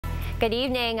Good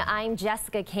evening, I'm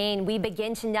Jessica Kane. We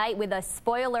begin tonight with a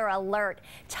spoiler alert.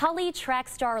 Tully track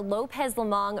star Lopez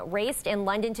Lomong raced in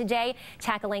London today,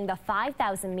 tackling the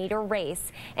 5,000-meter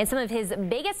race. And some of his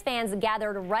biggest fans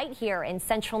gathered right here in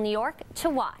central New York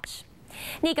to watch.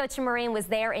 Nico Tamarine was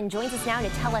there and joins us now to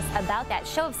tell us about that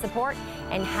show of support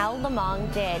and how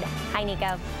Lomong did. Hi,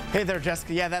 Nico. Hey there,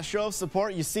 Jessica. Yeah, that show of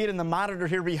support, you see it in the monitor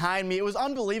here behind me. It was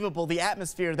unbelievable, the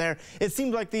atmosphere there. It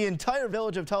seemed like the entire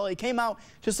village of Tully came out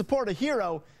to support a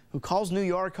hero who calls New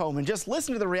York home. And just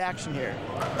listen to the reaction here.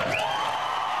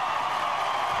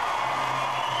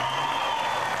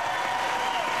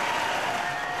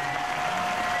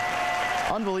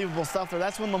 Unbelievable stuff there.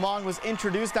 That's when Lomong was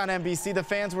introduced on NBC. The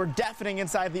fans were deafening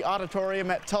inside the auditorium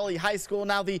at Tully High School.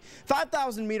 Now the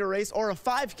 5,000-meter race, or a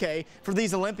 5K, for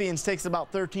these Olympians takes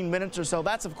about 13 minutes or so.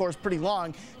 That's, of course, pretty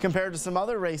long compared to some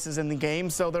other races in the game.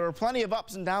 So there were plenty of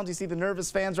ups and downs. You see the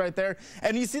nervous fans right there.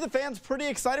 And you see the fans pretty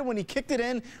excited when he kicked it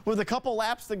in with a couple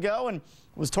laps to go and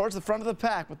was towards the front of the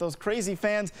pack with those crazy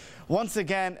fans. Once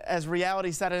again, as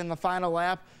reality set it in the final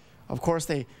lap, of course,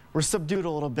 they were subdued a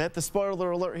little bit. The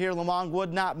spoiler alert here, Lomong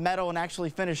would not medal and actually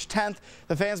finished 10th.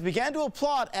 The fans began to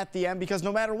applaud at the end because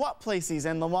no matter what place he's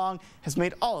in, Lomong has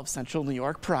made all of Central New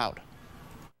York proud.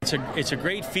 It's a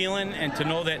great feeling, and to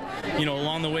know that, you know,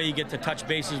 along the way you get to touch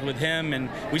bases with him, and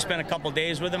we spent a couple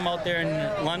days with him out there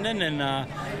in London,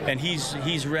 and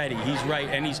he's ready, he's right,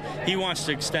 and he wants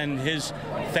to extend his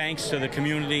thanks to the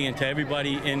community and to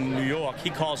everybody in New York.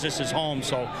 He calls this his home,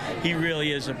 so he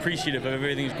really is appreciative of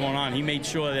everything that's going on. He made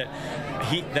sure that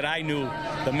I knew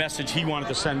the message he wanted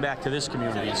to send back to this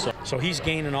community. So he's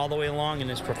gaining all the way along in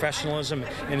his professionalism,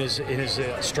 in his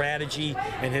strategy,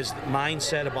 and his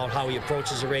mindset about how he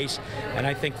approaches the race. And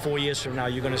I think 4 years from now,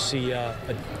 you're going to see a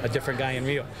different guy in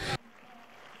Rio.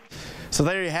 So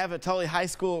there you have it. Tully High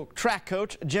School track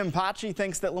coach Jim Pachi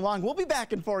thinks that Lomong will be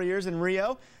back in 4 years in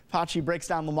Rio. Pachi breaks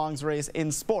down Lomong's race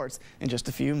in sports in just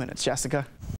a few minutes. Jessica.